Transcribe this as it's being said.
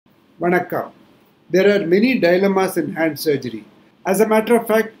Vanakkam. There are many dilemmas in hand surgery. As a matter of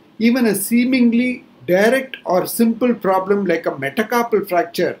fact, even a seemingly direct or simple problem like a metacarpal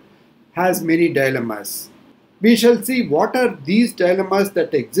fracture has many dilemmas. We shall see what are these dilemmas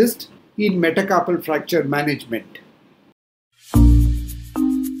that exist in metacarpal fracture management.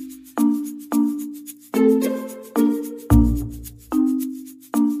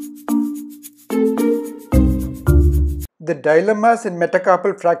 The dilemmas in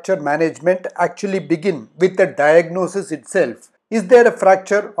metacarpal fracture management actually begin with the diagnosis itself. Is there a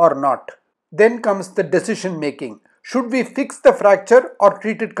fracture or not? Then comes the decision making. Should we fix the fracture or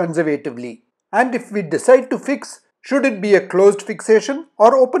treat it conservatively? And if we decide to fix, should it be a closed fixation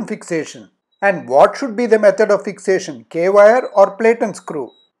or open fixation? And what should be the method of fixation, K-wire or plate and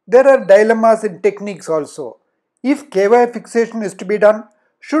screw? There are dilemmas in techniques also. If K-wire fixation is to be done,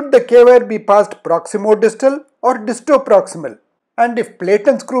 should the K-wire be passed proximo-distal or disto-proximal? And if plate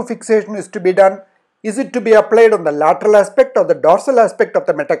and screw fixation is to be done, is it to be applied on the lateral aspect or the dorsal aspect of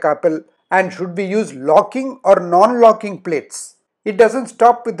the metacarpal? And should we use locking or non-locking plates? It doesn't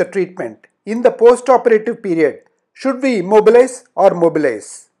stop with the treatment. In the post-operative period, should we immobilize or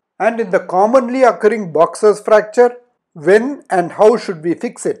mobilize? And in the commonly occurring boxer's fracture, when and how should we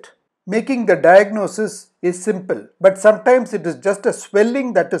fix it? Making the diagnosis is simple, but sometimes it is just a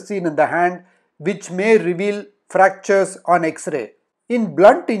swelling that is seen in the hand which may reveal fractures on X-ray. In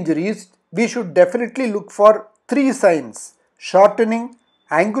blunt injuries, we should definitely look for three signs: shortening,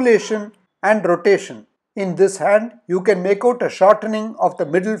 angulation and rotation. In this hand, you can make out a shortening of the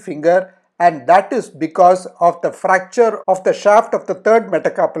middle finger, and that is because of the fracture of the shaft of the third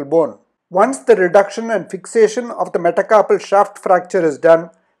metacarpal bone. Once the reduction and fixation of the metacarpal shaft fracture is done,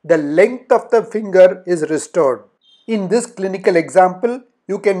 the length of the finger is restored. In this clinical example,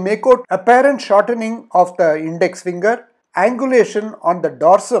 you can make out apparent shortening of the index finger, angulation on the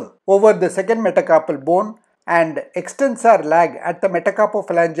dorsum over the second metacarpal bone, and extensor lag at the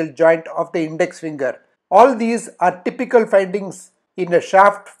metacarpophalangeal joint of the index finger. All these are typical findings in a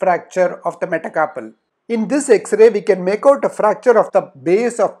shaft fracture of the metacarpal. In this X-ray, we can make out a fracture of the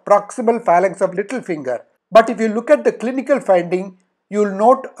base of proximal phalanx of little finger. But if you look at the clinical finding, you will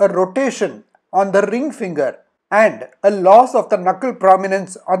note a rotation on the ring finger and a loss of the knuckle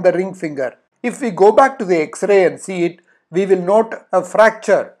prominence on the ring finger. If we go back to the X-ray and see it, we will note a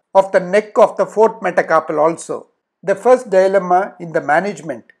fracture of the neck of the fourth metacarpal also. The first dilemma in the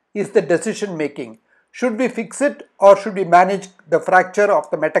management is the decision making. Should we fix it or should we manage the fracture of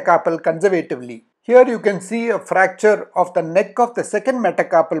the metacarpal conservatively? Here you can see a fracture of the neck of the second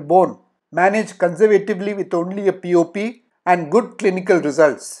metacarpal bone, managed conservatively with only a POP and good clinical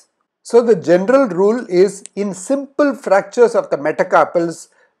results. So the general rule is, in simple fractures of the metacarpals,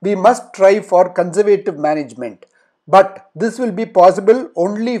 we must try for conservative management. But this will be possible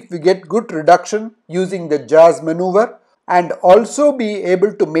only if we get good reduction using the JAWS maneuver and also be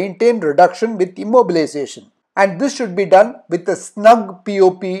able to maintain reduction with immobilization. And this should be done with a snug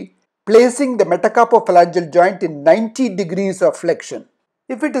POP, placing the metacarpophalangeal joint in 90 degrees of flexion.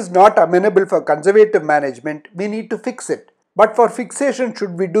 If it is not amenable for conservative management, we need to fix it. But for fixation,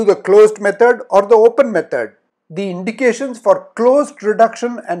 should we do the closed method or the open method? The indications for closed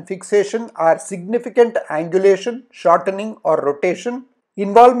reduction and fixation are significant angulation, shortening or rotation,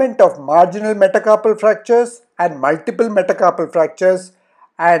 involvement of marginal metacarpal fractures and multiple metacarpal fractures,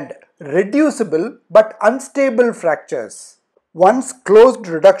 and reducible but unstable fractures. Once closed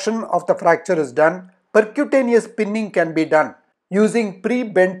reduction of the fracture is done, percutaneous pinning can be done using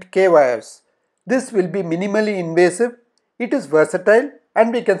pre-bent K-wires. This will be minimally invasive, it is versatile,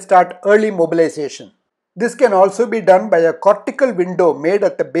 and we can start early mobilization. This can also be done by a cortical window made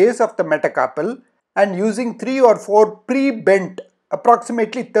at the base of the metacarpal and using 3 or 4 pre-bent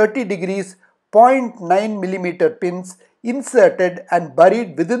approximately 30 degrees 0.9 mm pins inserted and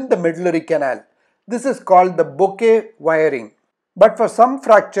buried within the medullary canal. This is called the bouquet wiring. But for some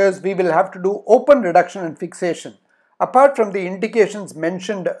fractures, we will have to do open reduction and fixation. Apart from the indications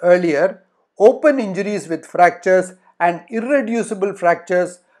mentioned earlier, open injuries with fractures and irreducible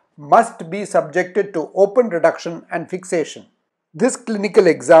fractures must be subjected to open reduction and fixation. This clinical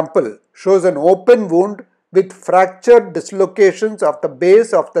example shows an open wound with fractured dislocations of the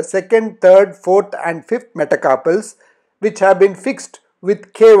base of the second, third, fourth and fifth metacarpals, which have been fixed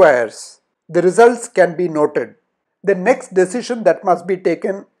with K-wires. The results can be noted. The next decision that must be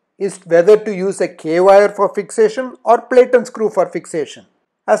taken is whether to use a K-wire for fixation or plate and screw for fixation.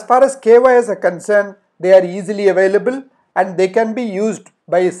 As far as K-wires are concerned, they are easily available and they can be used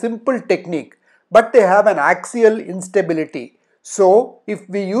by a simple technique, but they have an axial instability. So, if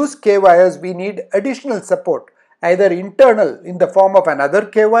we use K-wires, we need additional support, either internal in the form of another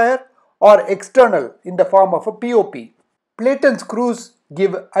K-wire or external in the form of a POP. Plate and screws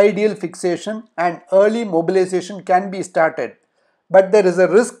give ideal fixation and early mobilization can be started, but there is a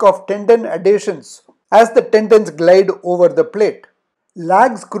risk of tendon adhesions as the tendons glide over the plate.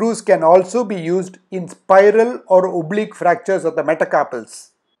 Lag screws can also be used in spiral or oblique fractures of the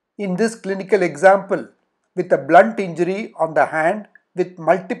metacarpals. In this clinical example, with a blunt injury on the hand with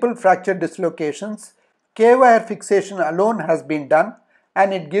multiple fracture dislocations, K-wire fixation alone has been done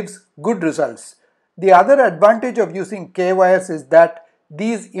and it gives good results. The other advantage of using K-wires is that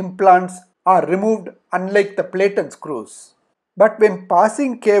these implants are removed unlike the plate and screws. But when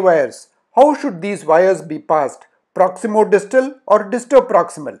passing K-wires, how should these wires be passed? Proximo-distal or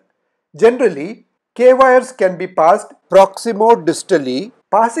disto-proximal? Generally, K-wires can be passed proximo-distally,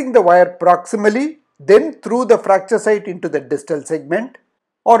 passing the wire proximally, then through the fracture site into the distal segment,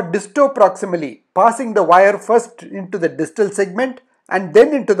 or disto-proximally, passing the wire first into the distal segment and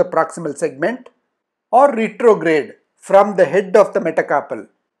then into the proximal segment, or retrograde from the head of the metacarpal.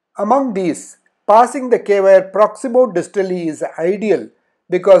 Among these, passing the K-wire proximo-distally is ideal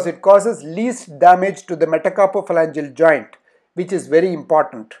because it causes least damage to the metacarpophalangeal joint, which is very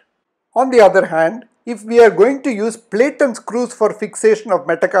important. On the other hand, if we are going to use plate and screws for fixation of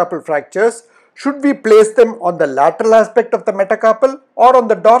metacarpal fractures, should we place them on the lateral aspect of the metacarpal or on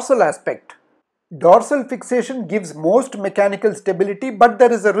the dorsal aspect? Dorsal fixation gives most mechanical stability, but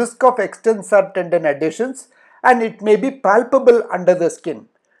there is a risk of extensor tendon adhesions and it may be palpable under the skin.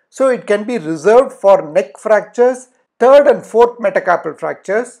 So it can be reserved for neck fractures, third and fourth metacarpal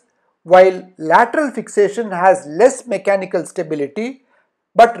fractures, while lateral fixation has less mechanical stability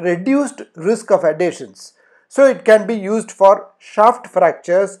but reduced risk of adhesions. So it can be used for shaft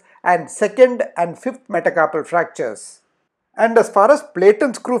fractures and second and fifth metacarpal fractures. And as far as plate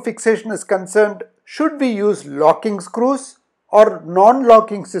and screw fixation is concerned, should we use locking screws or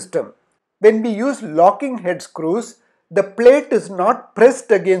non-locking system? When we use locking head screws, the plate is not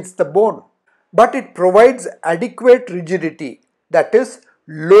pressed against the bone, but it provides adequate rigidity, that is,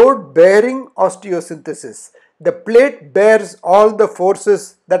 load-bearing osteosynthesis. The plate bears all the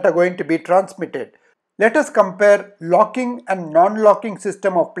forces that are going to be transmitted. Let us compare locking and non-locking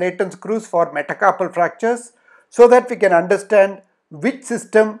system of plate and screws for metacarpal fractures so that we can understand which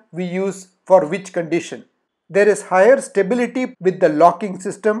system we use for which condition. There is higher stability with the locking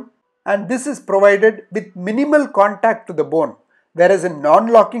system and this is provided with minimal contact to the bone, whereas in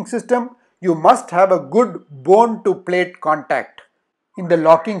non-locking system you must have a good bone to plate contact. In the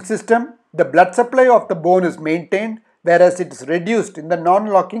locking system, the blood supply of the bone is maintained, whereas it is reduced in the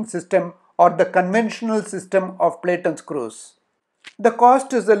non-locking system or the conventional system of plate and screws. The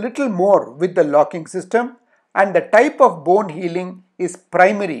cost is a little more with the locking system and the type of bone healing is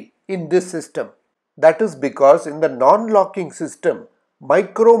primary in this system. That is because in the non-locking system,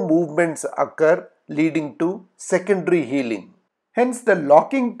 micro movements occur leading to secondary healing. Hence, the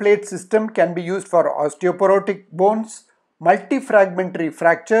locking plate system can be used for osteoporotic bones, multifragmentary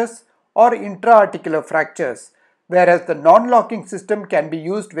fractures or intra-articular fractures, whereas the non-locking system can be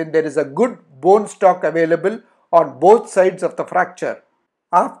used when there is a good bone stock available on both sides of the fracture.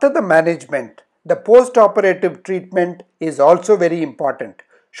 After the management, the post-operative treatment is also very important.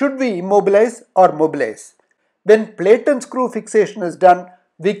 Should we immobilize or mobilize? When plate and screw fixation is done,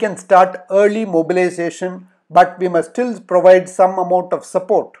 we can start early mobilization, but we must still provide some amount of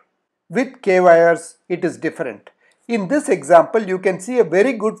support. With K-wires, it is different. In this example, you can see a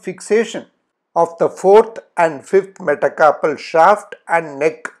very good fixation of the fourth and fifth metacarpal shaft and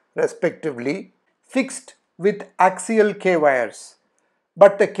neck respectively, fixed with axial K-wires.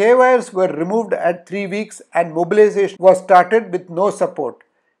 But the K-wires were removed at 3 weeks and mobilization was started with no support.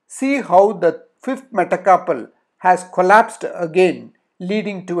 See how the fifth metacarpal has collapsed again,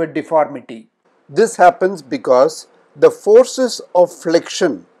 leading to a deformity. This happens because the forces of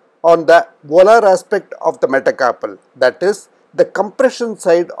flexion on the volar aspect of the metacarpal, that is, the compression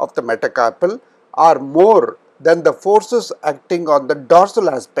side of the metacarpal, are more than the forces acting on the dorsal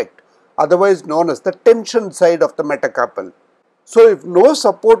aspect, otherwise known as the tension side of the metacarpal. So if no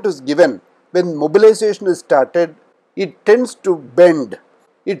support is given when mobilization is started, it tends to bend.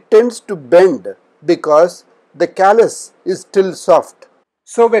 It tends to bend because the callus is still soft.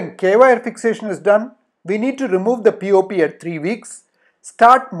 So when K-wire fixation is done, we need to remove the POP at 3 weeks,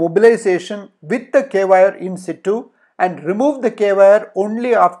 start mobilization with the K-wire in situ and remove the K-wire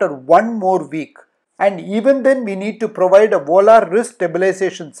only after 1 more week. And even then we need to provide a volar wrist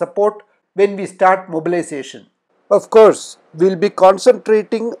stabilization support when we start mobilization. Of course, we will be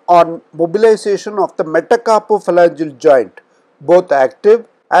concentrating on mobilization of the metacarpophalangeal joint, both active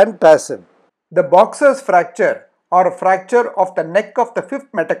and passive. The boxer's fracture or a fracture of the neck of the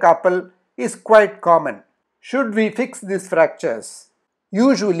fifth metacarpal is quite common. Should we fix these fractures?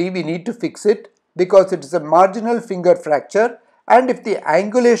 Usually we need to fix it because it is a marginal finger fracture, and if the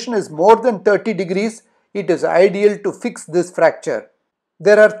angulation is more than 30 degrees, it is ideal to fix this fracture.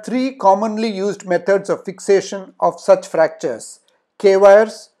 There are three commonly used methods of fixation of such fractures: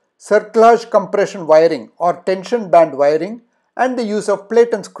 K-wires, cerclage compression wiring or tension band wiring, and the use of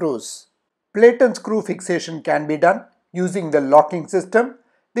plate and screws. Plate and screw fixation can be done using the locking system.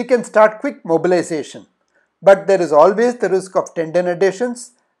 We can start quick mobilization, but there is always the risk of tendon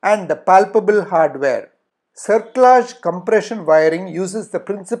adhesions and the palpable hardware. Cerclage compression wiring uses the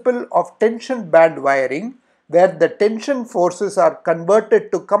principle of tension band wiring, where the tension forces are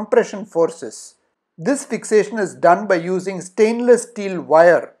converted to compression forces. This fixation is done by using stainless steel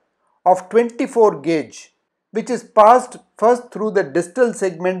wire of 24 gauge, which is passed first through the distal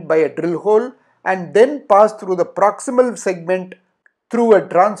segment by a drill hole and then passed through the proximal segment through a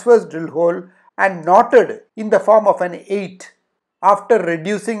transverse drill hole and knotted in the form of an 8 after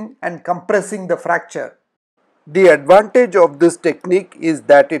reducing and compressing the fracture. The advantage of this technique is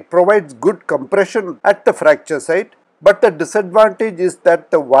that it provides good compression at the fracture site, but the disadvantage is that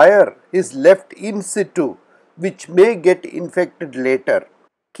the wire is left in situ, which may get infected later.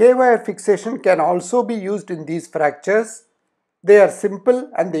 K-wire fixation can also be used in these fractures. They are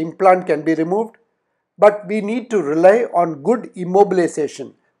simple and the implant can be removed, but we need to rely on good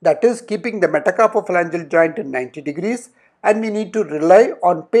immobilization, that is, keeping the metacarpophalangeal joint in 90 degrees, and we need to rely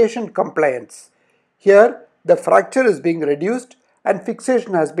on patient compliance. Here, the fracture is being reduced and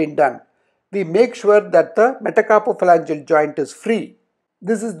fixation has been done. We make sure that the metacarpophalangeal joint is free.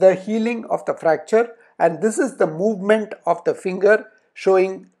 This is the healing of the fracture, and this is the movement of the finger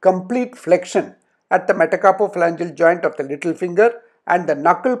showing complete flexion at the metacarpophalangeal joint of the little finger, and the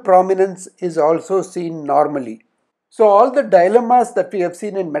knuckle prominence is also seen normally. So all the dilemmas that we have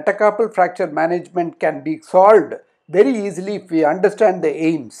seen in metacarpal fracture management can be solved very easily if we understand the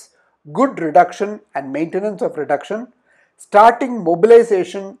aims: good reduction and maintenance of reduction, starting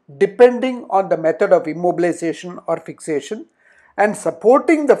mobilization depending on the method of immobilization or fixation, and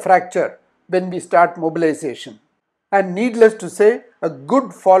supporting the fracture when we start mobilization. And needless to say, a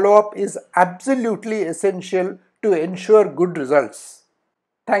good follow-up is absolutely essential to ensure good results.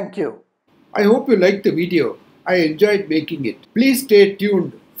 Thank you. I hope you liked the video. I enjoyed making it. Please stay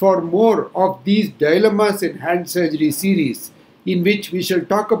tuned for more of these Dilemmas in Hand Surgery series, in which we shall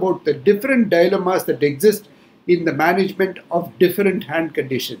talk about the different dilemmas that exist in the management of different hand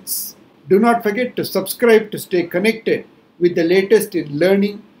conditions. Do not forget to subscribe to stay connected with the latest in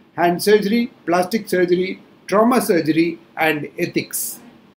learning, hand surgery, plastic surgery, trauma surgery, and ethics.